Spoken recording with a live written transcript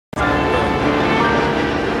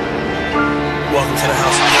to the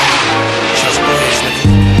house again. Just boys, nigga.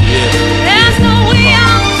 Yeah. There's no way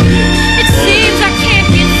out. It seems I can't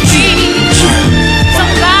get free.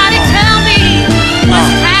 Somebody tell me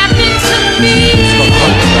what's happened to me.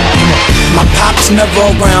 My pop's never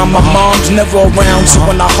around, my mom's never around. So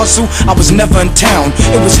when I hustle, I was never in town.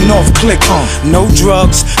 It was North Click, no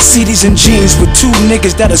drugs, CDs and jeans with two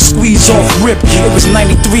niggas that'll squeeze off rip. It was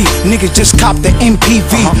 93, niggas just copped the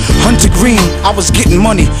MPV. Hunter Green, I was getting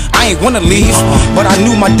money, I ain't wanna leave, but I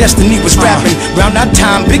knew my destiny was rapping. Round that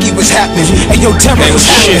time, Biggie was happening, and yo, Terror was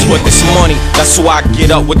shit with this money, that's why I get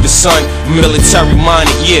up with the sun. Military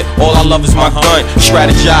minded, yeah, all I love is my gun.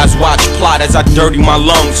 Strategize, watch, plot as I dirty my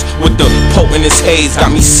lungs with the potent as haze,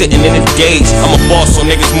 got me sitting in a daze. I'm a boss, so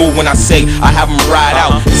niggas move when I say I have them ride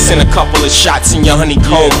out. Send a couple of shots in your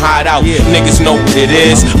honeycomb hideout. Niggas know what it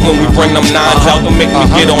is when we bring them nines out. Don't make me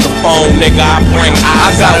get on the phone, nigga.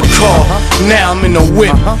 I got a call, now I'm in a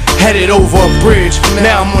whip, headed over a bridge.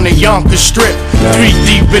 Now I'm on the Yonkers Strip, 3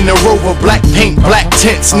 deep in the Rover, black paint, black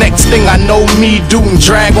tents. Next thing I know, me doing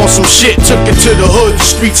drag on some shit. Took it to the hood, the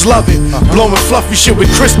streets love it. Blowing fluffy shit with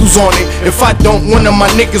crystals on it. If I don't, one of my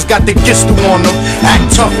niggas got the gistle on them.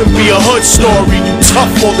 Act tough and be a hood story. You tough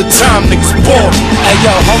all the time, niggas boring. Hey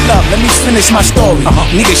yo, hold up, let me finish my story.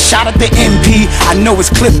 Niggas shot at the MP, I know his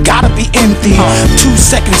clip gotta be empty. 2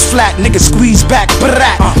 seconds flat, niggas squeeze back,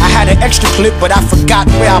 I had an extra clip, but I forgot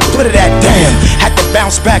where I put it at. Damn, had to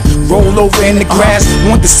bounce back, roll over in the grass.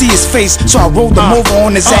 Want to see his face, so I rolled him over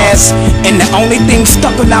on his ass. And the only thing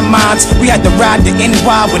stuck in our minds, we had to ride the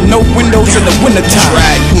NY with no windows in the wintertime.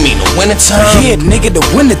 Ride, you mean the wintertime? Yeah, nigga, the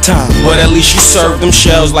wintertime. But at least you served them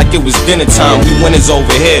shells like it was dinner time. We winners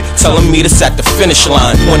over here, telling me this at the finish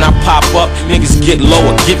line. When I pop up, niggas get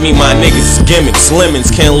lower. Get me my niggas gimmicks,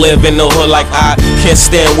 lemons. Can't live in the hood like I can't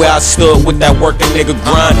stand where I stood with that working nigga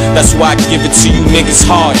grind. That's why I give it to you niggas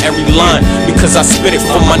hard, every line, because I spit it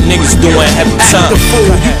for my niggas doing heavy time. Act the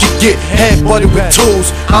fool, you can get head butted with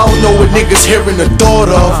tools. I don't know what niggas hearing the thought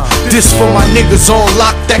of. This for my niggas on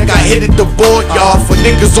lock that got hit at the board, y'all. For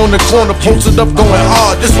niggas on the corner posted up going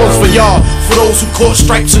hard. This one's for y'all. For those who caught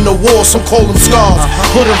stripes in the war, some call them scars.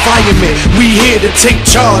 Hood environment, we here to take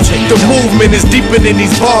charge. The movement is deeper than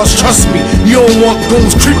these bars, trust me. You don't want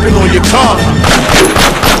goons creeping on your car.